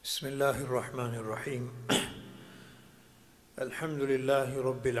بسم الله الرحمن الرحيم الحمد لله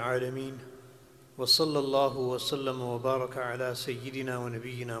رب العالمين وصلى الله وسلم وبارك على سيدنا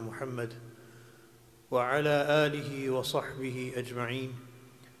ونبينا محمد وعلى آله وصحبه أجمعين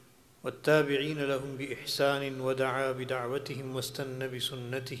والتابعين لهم بإحسان ودعا بدعوتهم واستنى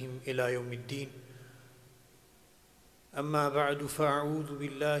بسنتهم إلى يوم الدين أما بعد فأعوذ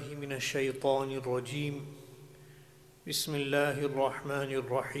بالله من الشيطان الرجيم بسم الله الرحمن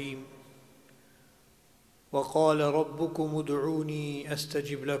الرحيم وقال ربكم ادعوني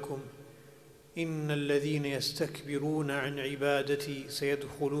أستجب لكم إن الذين يستكبرون عن عبادتي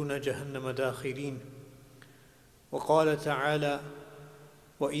سيدخلون جهنم داخرين وقال تعالى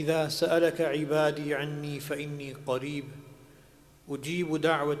وإذا سألك عبادي عني فإني قريب أجيب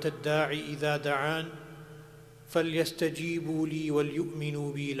دعوة الداعي إذا دعان فليستجيبوا لي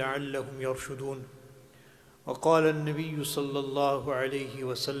وليؤمنوا بي لعلهم يرشدون وقال النبي صلى الله عليه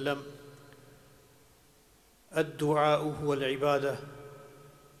وسلم الدعاء هو العبادة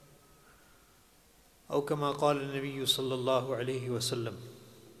أو كما قال النبي صلى الله عليه وسلم.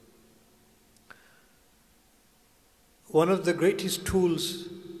 One of the greatest tools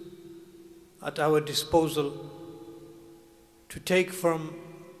at our disposal to take from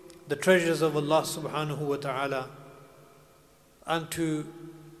the treasures of Allah subhanahu wa ta'ala and to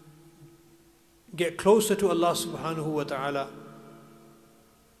get closer to Allah subhanahu wa ta'ala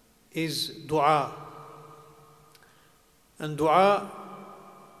is dua. And dua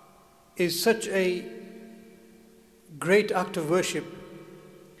is such a great act of worship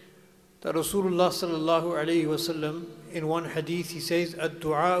that Rasulullah sallallahu alayhi wasallam in one hadith he says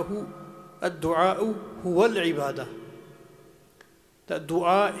ad-du'a'u huwa al-ibadah, that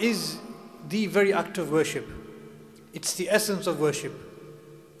dua is the very act of worship. It's the essence of worship.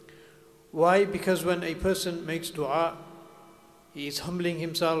 Why? Because when a person makes dua, he is humbling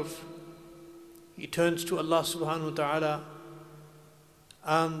himself, he turns to Allah subhanahu wa ta'ala,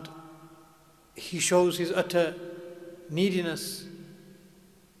 and he shows his utter neediness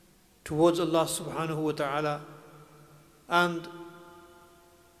towards Allah subhanahu wa ta'ala. And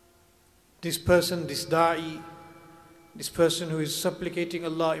this person, this da'i, this person who is supplicating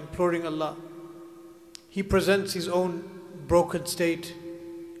Allah, imploring Allah, he presents his own broken state,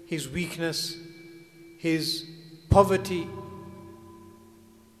 his weakness, his poverty,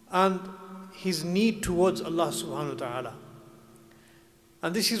 and his need towards Allah subhanahu wa ta'ala.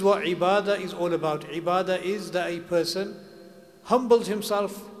 And this is what ibadah is all about. Ibadah is that a person humbles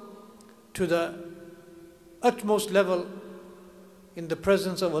himself to the utmost level in the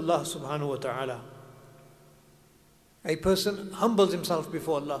presence of Allah subhanahu wa ta'ala. A person humbles himself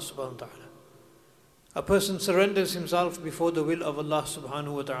before Allah subhanahu wa ta'ala. A person surrenders himself before the will of Allah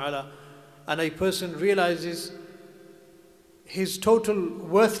subhanahu wa ta'ala, and a person realizes his total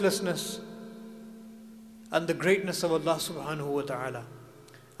worthlessness and the greatness of Allah subhanahu wa ta'ala.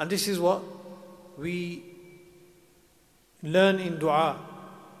 And this is what we learn in dua.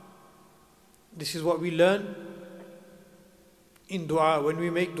 This is what we learn in dua. When we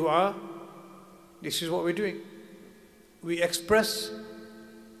make dua, this is what we're doing. We express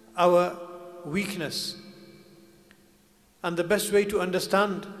our weakness. And the best way to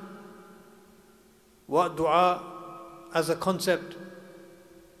understand what dua as a concept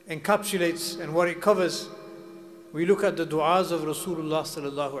encapsulates and what it covers, we look at the du'as of Rasulullah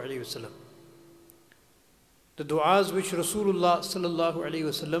sallallahu alayhi wasallam. The du'as which Rasulullah sallallahu alayhi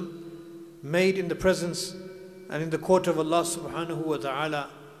wasallam made in the presence and in the court of Allah subhanahu wa ta'ala,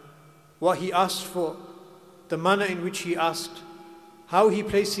 what he asked for, the manner in which he asked, how he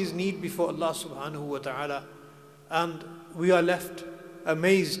placed his need before Allah subhanahu wa ta'ala. And we are left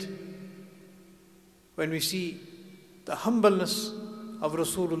amazed when we see the humbleness of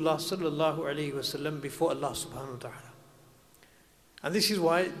Rasulullah sallallahu alayhi wasallam before Allah subhanahu wa ta'ala. And this is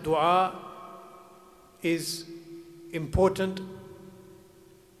why dua is important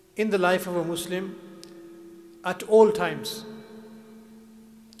in the life of a Muslim at all times.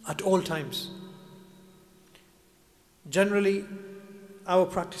 At all times. Generally, our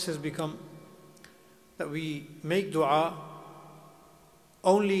practice has become that we make dua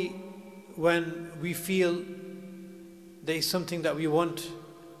only when we feel there is something that we want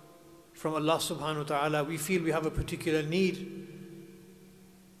from Allah subhanahu wa ta'ala. We feel we have a particular need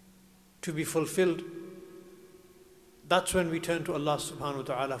to be fulfilled. That's when we turn to Allah subhanahu wa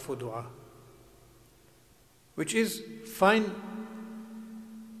ta'ala for dua, which is fine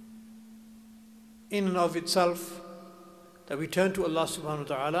in and of itself, that we turn to Allah subhanahu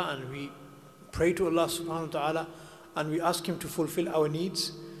wa ta'ala and we pray to Allah subhanahu wa ta'ala and we ask Him to fulfill our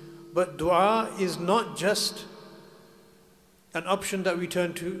needs. But dua is not just an option that we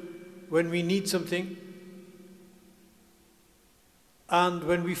turn to when we need something, and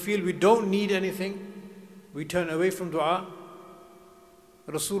when we feel we don't need anything, we turn away from dua.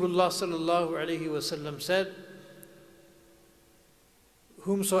 Rasulullah sallallahu alaihi wasallam said,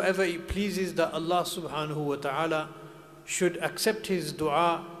 whomsoever it pleases that Allah subhanahu wa ta'ala should accept his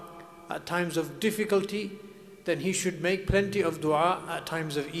dua at times of difficulty, then he should make plenty of dua at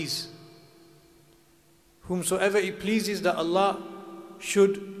times of ease. Whomsoever it pleases that Allah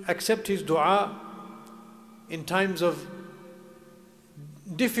should accept his dua in times of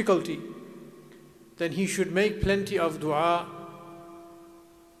difficulty, then he should make plenty of dua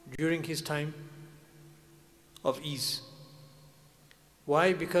during his time of ease.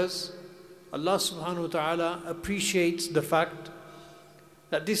 Why? Because Allah subhanahu wa ta'ala appreciates the fact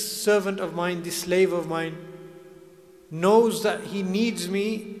that this servant of mine, this slave of mine, knows that he needs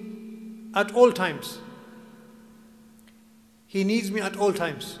me at all times. He needs me at all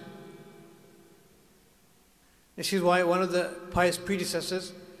times. This is why one of the pious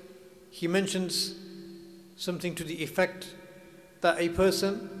predecessors, he mentions something to the effect that a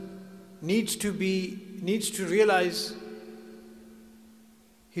person needs to realize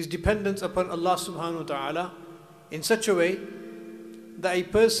his dependence upon Allah subhanahu wa ta'ala in such a way that a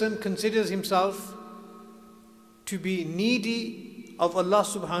person considers himself to be needy of Allah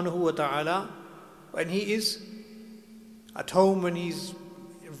subhanahu wa ta'ala when he is at home, when he's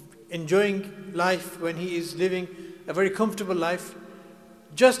enjoying life, when he is living a very comfortable life,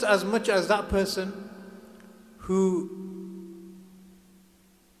 just as much as that person who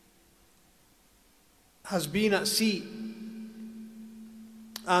has been at sea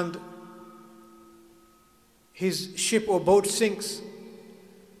and his ship or boat sinks,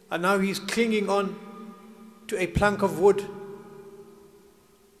 and now he's clinging on to a plank of wood,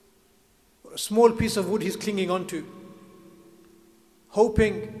 a small piece of wood he's clinging on to,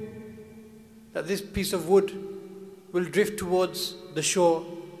 hoping that this piece of wood will drift towards the shore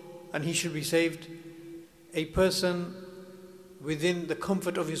and he should be saved. A person within the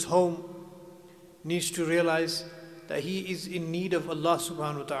comfort of his home needs to realize that he is in need of Allah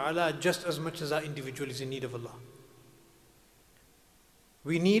subhanahu wa ta'ala just as much as that individual is in need of Allah.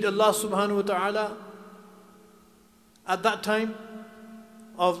 We need Allah subhanahu wa ta'ala at that time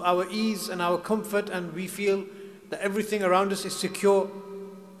of our ease and our comfort, and we feel that everything around us is secure,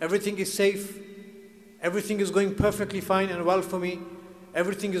 everything is safe, everything is going perfectly fine and well for me,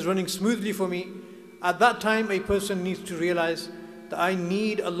 everything is running smoothly for me. At that time, a person needs to realize that I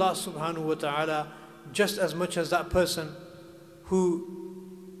need Allah subhanahu wa ta'ala just as much as that person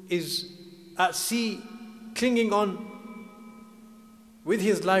who is at sea clinging on with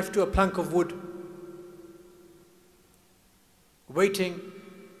his life to a plank of wood, waiting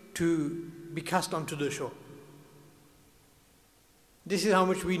to be cast onto the shore. This is how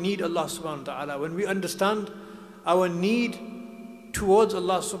much we need Allah subhanahu wa ta'ala. When we understand our need towards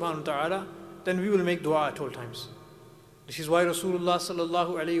Allah subhanahu wa ta'ala, then we will make dua at all times. This is why Rasulullah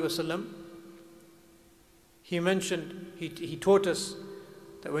sallallahu alayhi wasallam, he taught us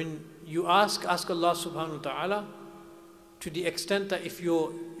that when you ask Allah subhanahu wa ta'ala, to the extent that if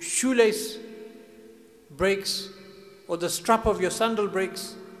your shoelace breaks or the strap of your sandal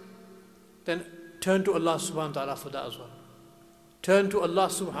breaks, then turn to Allah subhanahu wa ta'ala for that as well. Turn to Allah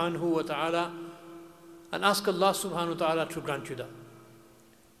subhanahu wa ta'ala and ask Allah subhanahu wa ta'ala to grant you that.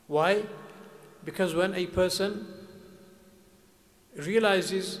 Why? Because when a person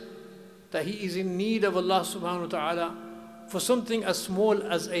realizes that he is in need of Allah subhanahu wa ta'ala for something as small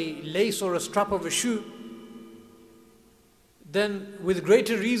as a lace or a strap of a shoe, then with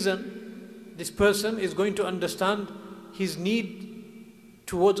greater reason this person is going to understand his need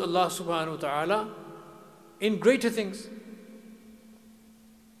towards Allah subhanahu wa ta'ala in greater things.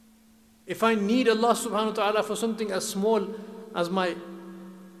 If I need Allah subhanahu wa ta'ala for something as small as my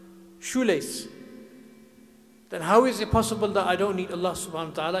shoelace, then how is it possible that I don't need Allah subhanahu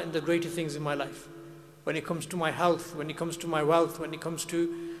wa ta'ala in the greater things in my life? When it comes to my health, when it comes to my wealth, when it comes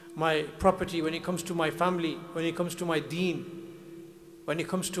to my property, when it comes to my family, when it comes to my deen, when it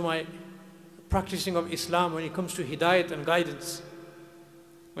comes to my practicing of Islam, when it comes to hidayat and guidance,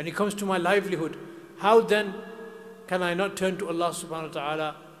 when it comes to my livelihood, how then can I not turn to Allah subhanahu wa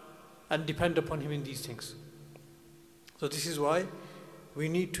ta'ala and depend upon Him in these things? So this is why we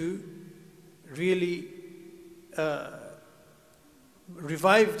need to really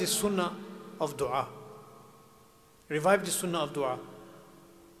revive this sunnah of dua. Revive this sunnah of dua.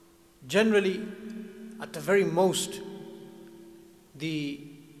 Generally, at the very most, the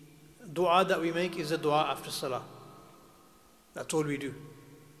dua that we make is a dua after salah. That's all we do.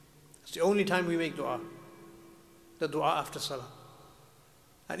 It's the only time we make dua. the dua after salah.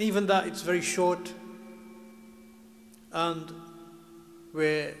 And even that, it's very short, and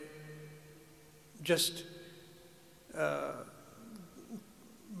we're just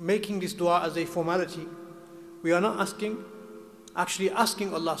making this dua as a formality. We are not actually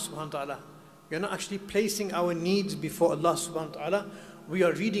asking Allah subhanahu wa ta'ala. We are not actually placing our needs before Allah subhanahu wa ta'ala. We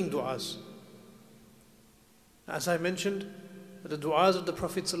are reading du'as. As I mentioned, the du'as of the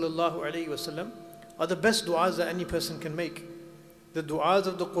Prophet sallallahu alaihi wasallam are the best du'as that any person can make. The du'as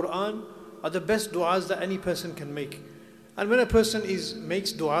of the Quran are the best du'as that any person can make. And when a person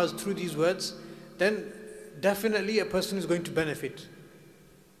makes du'as through these words, then definitely a person is going to benefit.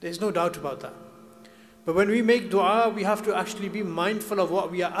 There's no doubt about that. But when we make dua, we have to actually be mindful of what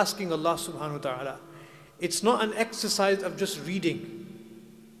we are asking Allah subhanahu wa ta'ala. It's not an exercise of just reading.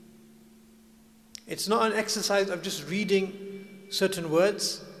 It's not an exercise of just reading certain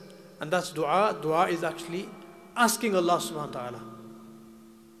words, and that's dua. Dua is actually asking Allah subhanahu wa ta'ala.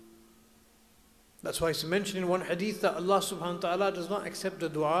 That's why it's mentioned in one hadith that Allah subhanahu wa ta'ala does not accept the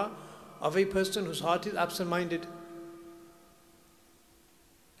dua of a person whose heart is absent-minded.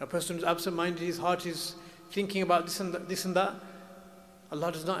 A person who's absent-minded, his heart is thinking about this and that.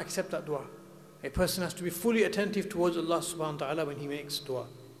 Allah does not accept that dua. A person has to be fully attentive towards Allah subhanahu wa ta'ala when he makes dua.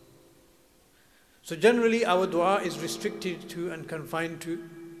 So generally our dua is restricted to and confined to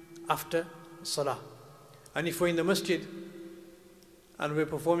after salah. And if we're in the masjid and we're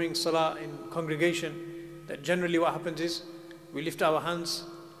performing salah in congregation, that generally what happens is we lift our hands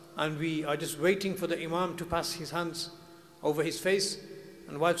and we are just waiting for the imam to pass his hands over his face.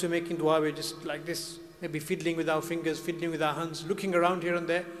 And whilst we're making dua, we're just like this, maybe fiddling with our fingers, fiddling with our hands, looking around here and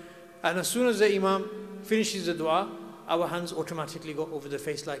there. And as soon as the imam finishes the dua, our hands automatically go over the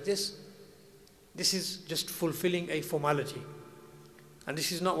face like this. This is just fulfilling a formality. And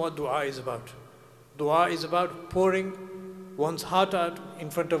this is not what dua is about. Dua is about pouring one's heart out in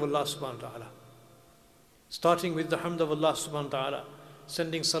front of Allah subhanahu wa ta'ala. Starting with the hamd of Allah subhanahu wa ta'ala,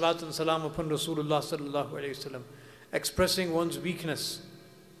 sending salat and salam upon Rasulullah sallallahu alayhi wa sallam, expressing one's weakness,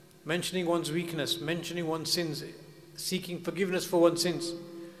 mentioning one's sins, seeking forgiveness for one's sins,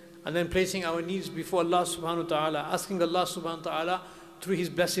 and then placing our needs before Allah subhanahu wa ta'ala, asking Allah subhanahu wa ta'ala through His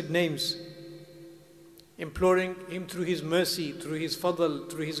blessed names, imploring Him through His mercy, through His fadl,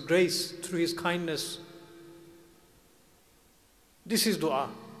 through His grace, through His kindness. This is dua.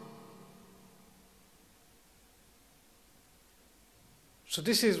 So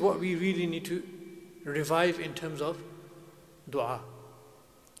this is what we really need to revive in terms of dua.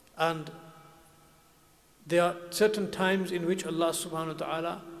 And there are certain times in which Allah subhanahu wa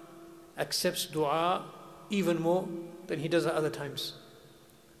ta'ala accepts dua even more than He does at other times.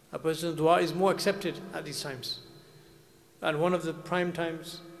 A person's dua is more accepted at these times. And one of the prime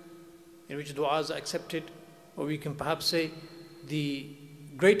times in which du'as are accepted, or we can perhaps say the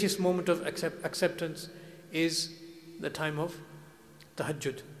greatest moment of acceptance, is the time of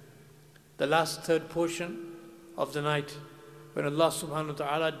tahajjud, the last third portion of the night, when Allah subhanahu wa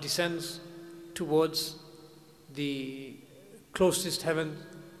ta'ala descends towards the closest heaven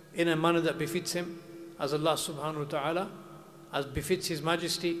in a manner that befits Him, as Allah subhanahu wa ta'ala, as befits His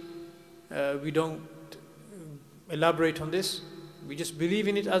majesty. We don't elaborate on this, we just believe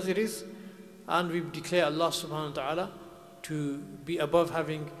in it as it is, and we declare Allah subhanahu wa ta'ala to be above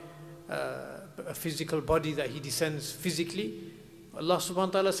having a physical body, that He descends physically. Allah subhanahu wa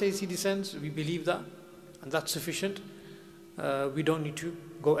ta'ala says He descends, we believe that, and that's sufficient. We don't need to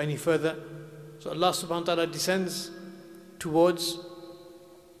go any further. So Allah subhanahu wa ta'ala descends towards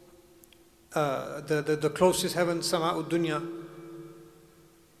the closest heaven, Sama'ud Dunya,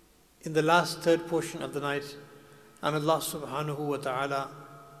 in the last third portion of the night. And Allah subhanahu wa ta'ala,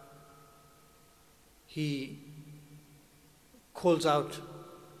 He calls out,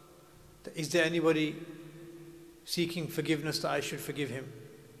 is there anybody seeking forgiveness that I should forgive him?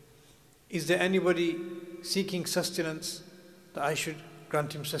 Is there anybody seeking sustenance that I should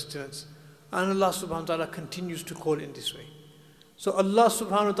grant him sustenance? And Allah subhanahu wa ta'ala continues to call in this way. So Allah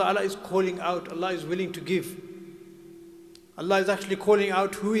subhanahu wa ta'ala is calling out, Allah is willing to give. Allah is actually calling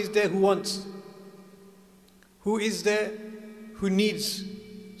out, who is there who wants? Who is there who needs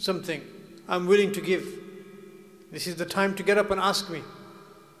something? I'm willing to give. This is the time to get up and ask me.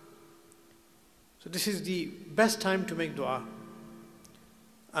 So this is the best time to make dua.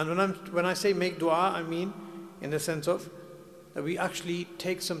 And when I say make dua, I mean in the sense of that we actually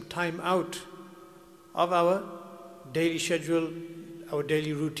take some time out of our daily schedule, our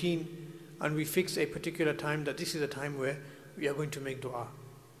daily routine, and we fix a particular time that this is a time where we are going to make dua.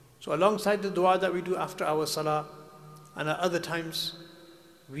 So alongside the dua that we do after our salah, and at other times,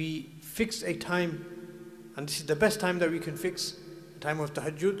 we fix a time, And this is the best time that we can fix, the time of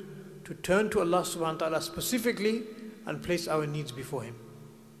tahajjud, to turn to Allah subhanahu wa ta'ala specifically and place our needs before Him.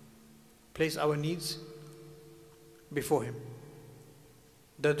 Place our needs before Him.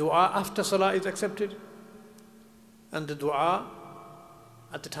 The dua after salah is accepted, and the dua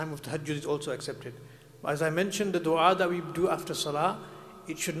at the time of tahajjud is also accepted. But as I mentioned, the dua that we do after salah,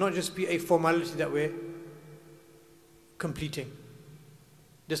 it should not just be a formality that we're completing.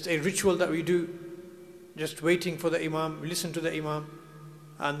 Just a ritual that we do, just waiting for the imam, we listen to the imam,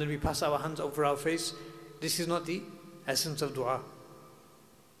 and then we pass our hands over our face. This is not the essence of dua.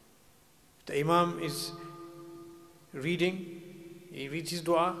 If the imam is reading, he reads his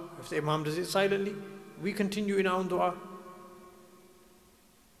dua. If the imam does it silently, we continue in our own dua.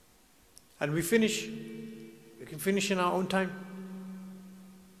 And we finish. We can finish in our own time.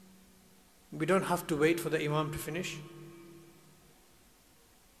 We don't have to wait for the imam to finish.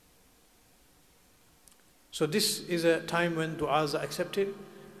 So this is a time when du'as are accepted,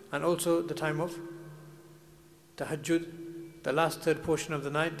 and also the time of tahajjud, the last third portion of the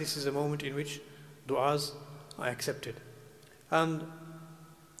night. This is a moment in which du'as are accepted. And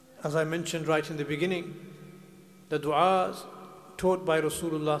as I mentioned right in the beginning, the du'as taught by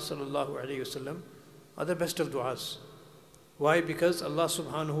Rasulullah sallallahu alaihi wasallam are the best of du'as. Why? Because Allah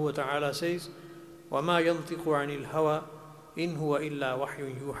subhanahu wa ta'ala says, وَمَا يَنْطِقُ عَنِ الْهَوَىٰ إِنْ هُوَ إِلَّا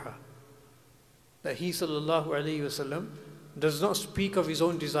وَحْيٌ يُوحَىٰ. That He sallallahu alaihi wasallam does not speak of His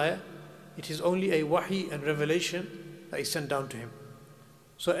own desire. It is only a wahi and revelation that is sent down to Him.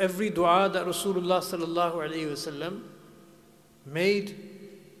 So every dua that Rasulullah sallallahu alaihi wasallam made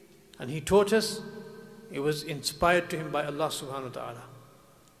and He taught us, it was inspired to Him by Allah subhanahu wa ta'ala.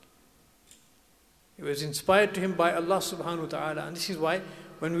 It was inspired to Him by Allah subhanahu wa ta'ala. And this is why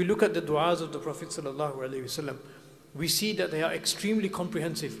when we look at the du'as of the Prophet sallallahu alaihi wasallam, we see that they are extremely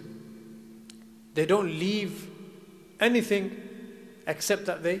comprehensive. They don't leave anything except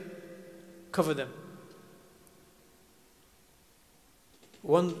that they cover them.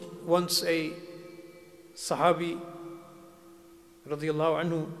 Once a Sahabi radiyallahu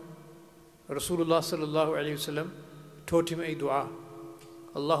anhu, Rasulullah sallallahu alayhi wasallam taught him a dua.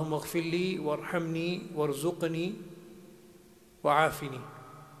 Allahumma ghfirli warhamni warzuqni wa'afini.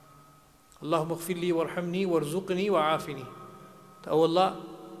 Allahumma ghfirli warhamni warzuqni wa'afini. Oh Allah,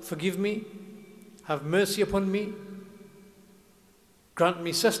 forgive me, have mercy upon me, grant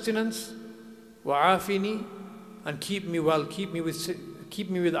me sustenance, wa'afini, and keep me well, keep me with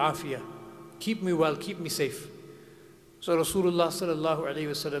afiyah, keep me well, keep me safe. So Rasulullah sallallahu alayhi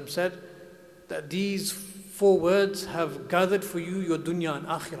wasallam said that these 4 words have gathered for you your dunya and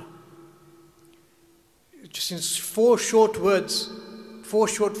akhirah. Just in 4 short words, 4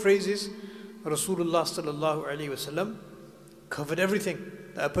 short phrases, Rasulullah sallallahu alayhi wasallam covered everything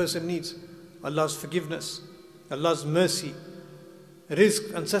that a person needs. Allah's forgiveness, Allah's mercy,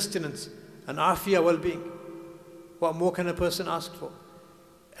 rizq and sustenance, and afiyah, well-being. What more can a person ask for?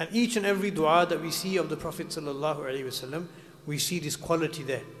 And each and every dua that we see of the Prophet sallallahu alaihi wasallam, we see this quality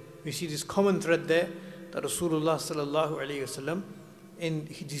there. We see this common thread there, that Rasulullah sallallahu alaihi wasallam in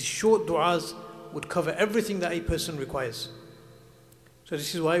these short duas would cover everything that a person requires. So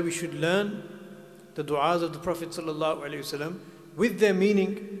this is why we should learn the duas of the Prophet sallallahu alaihi wasallam with their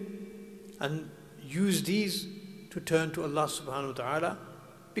meaning, and use these to turn to Allah subhanahu wa ta'ala.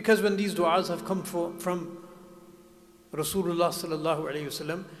 Because when these du'as have come from Rasulullah sallallahu alayhi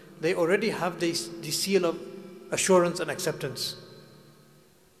wasallam, they already have the seal of assurance and acceptance.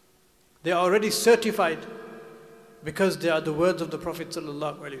 They are already certified because they are the words of the Prophet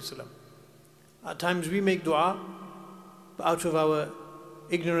sallallahu alayhi wasallam. At times we make du'a, but out of our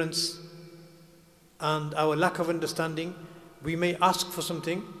ignorance and our lack of understanding, we may ask for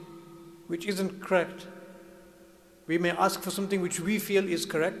something which isn't correct. We may ask for something which we feel is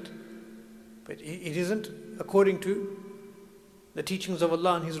correct, but it isn't according to the teachings of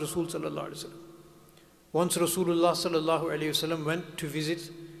Allah and His Rasul sallallahu alaihi wasallam. Once Rasulullah sallallahu alaihi wasallam went to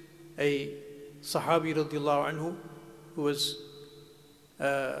visit a Sahabi radiyallahu anhu who was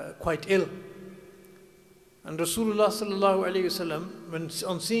quite ill, and Rasulullah sallallahu alaihi wasallam, when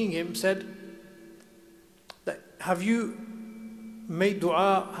on seeing him, said that, have you made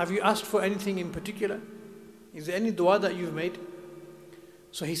dua, have you asked for anything in particular? Is there any dua that you've made?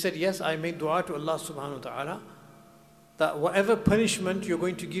 So he said, yes, I made dua to Allah subhanahu wa ta'ala that whatever punishment you're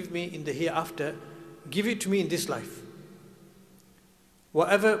going to give me in the hereafter, give it to me in this life.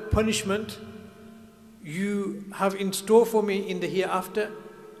 Whatever punishment you have in store for me in the hereafter,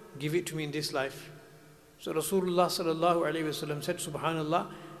 give it to me in this life. So Rasulullah sallallahu alaihi wasallam said, subhanallah,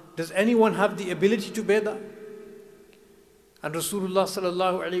 does anyone have the ability to bear that? And Rasulullah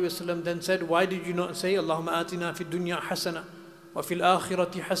sallallahu alayhi wasallam then said, why did you not say, Allahumma atina fi dunya hasana, wa fil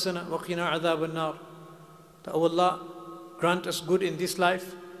akhirati hasana, wa qina adhab an-nar? That, oh Allah, grant us good in this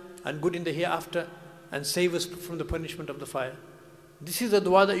life and good in the hereafter, and save us from the punishment of the fire. This is the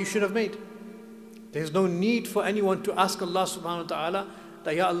dua that you should have made. There is no need for anyone to ask Allah subhanahu wa ta'ala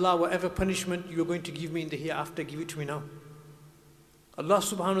that, Ya Allah, whatever punishment you are going to give me in the hereafter, give it to me now. Allah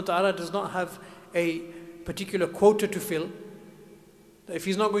subhanahu wa ta'ala does not have a particular quota to fill. If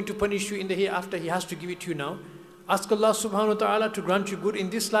He's not going to punish you in the hereafter, He has to give it to you now. Ask Allah subhanahu wa ta'ala to grant you good in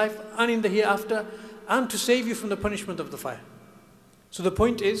this life and in the hereafter, and to save you from the punishment of the fire. So the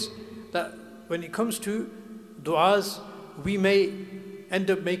point is that when it comes to du'as, we may end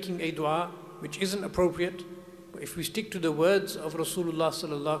up making a du'a which isn't appropriate. But if we stick to the words of Rasulullah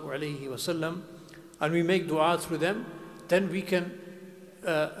sallallahu alaihi wasallam and we make du'a through them, then we can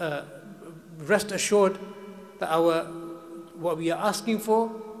rest assured that what we are asking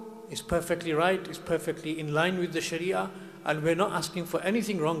for is perfectly right, is perfectly in line with the Sharia, and we're not asking for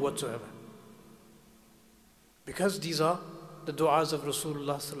anything wrong whatsoever. Because these are the du'as of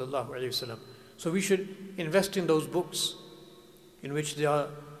Rasulullah sallallahu alaihi wasallam. So we should invest in those books in which the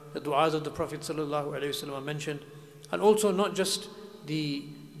du'as of the Prophet sallallahu alaihi wasallam are mentioned, and also not just the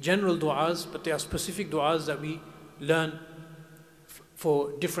general du'as, but there are specific du'as that we learn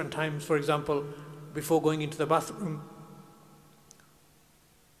for different times. For example, before going into the bathroom,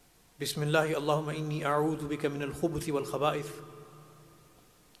 Bismillahi Allahumma inni a'udhu bika min al-khubuthi wal-khaba'ith.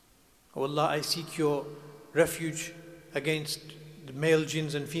 Oh Allah, I seek your refuge against the male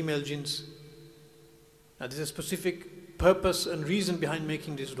jinns and female jinns. Now there's a specific purpose and reason behind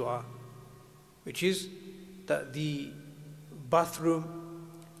making this dua, which is that the bathroom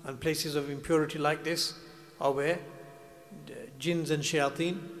and places of impurity like this are where the jinns and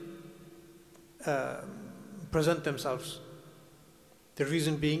shayateen present themselves. The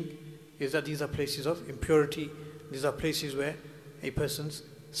reason being is that these are places of impurity. These are places where a person's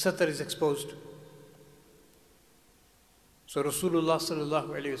satar is exposed. So Rasulullah sallallahu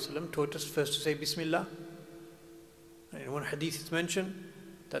alayhi wasallam taught us first to say Bismillah. And in one hadith it's mentioned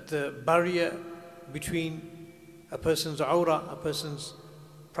that the barrier between a person's awrah, a person's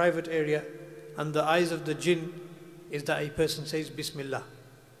private area, and the eyes of the jinn is that a person says Bismillah,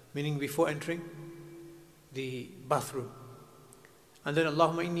 meaning before entering the bathroom. And then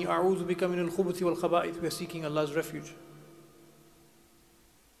Allahumma inni a'udhu bika min al-khubuthi wal-khaba'ith, we are seeking Allah's refuge.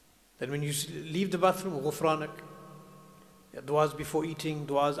 Then when you leave the bathroom, ghufranak, du'as before eating,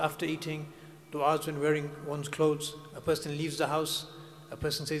 du'as after eating, du'as when wearing one's clothes. A person leaves the house, a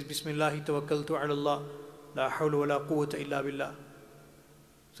person says Bismillahi tawakkaltu ala Allah, la hawla wa la quwwata illa billah.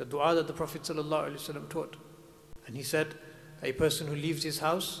 It's a du'a that the Prophet sallallahu alaihi wasallam taught. And he said, a person who leaves his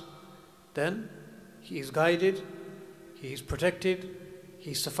house, then he is guided, he is protected,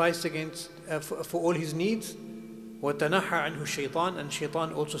 he is sufficed against for all his needs. وَتَنَحَّ عَنْهُ الشَّيْطَانِ, and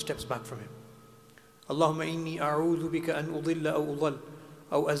shaitan also steps back from him. اللهم إني أعوذ بك أن أضل أو أضل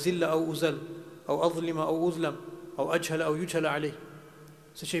أو أزل أو أزل أو أظلم أو أظلم أو أجهل أو يجهل عليه.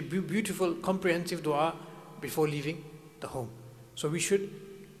 Such a beautiful, comprehensive dua before leaving the home. So we should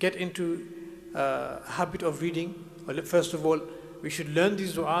get into a habit of reading. First of all, we should learn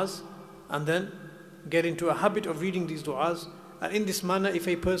these du'as and then get into a habit of reading these du'as. And in this manner, if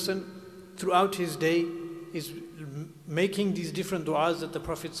a person throughout his day is making these different du'as that the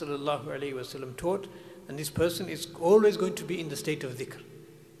Prophet ﷺ taught, and this person is always going to be in the state of dhikr.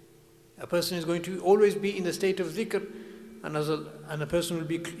 A person is going to always be in the state of dhikr, and a person will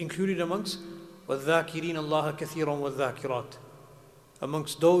be included amongst وَالذَّاكِرِينَ اللَّهَ كَثِيرًا وَالذَّاكِرَاتِ,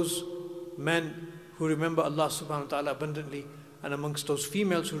 amongst those men who remember Allah subhanahu wa ta'ala abundantly, and amongst those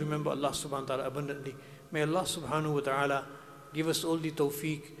females who remember Allah subhanahu wa ta'ala abundantly. May Allah subhanahu wa ta'ala give us all the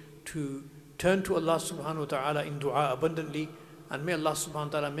tawfiq to turn to Allah subhanahu wa ta'ala in dua abundantly, and may Allah subhanahu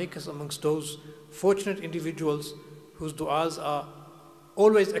wa ta'ala make us amongst those fortunate individuals whose du'as are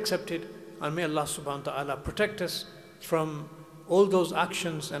always accepted, and may Allah subhanahu wa ta'ala protect us from all those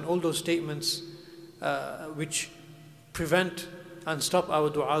actions and all those statements which prevent and stop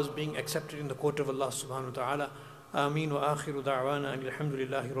our du'as being accepted in the court of Allah subhanahu wa ta'ala. Ameen wa akhiru da'wana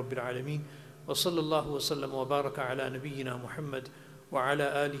alhamdulillahi rabbil alameen wa sallallahu wa sallam wa baraka ala nabiyyina Muhammad wa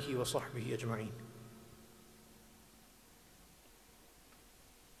ala alihi wa sahbihi ajma'in.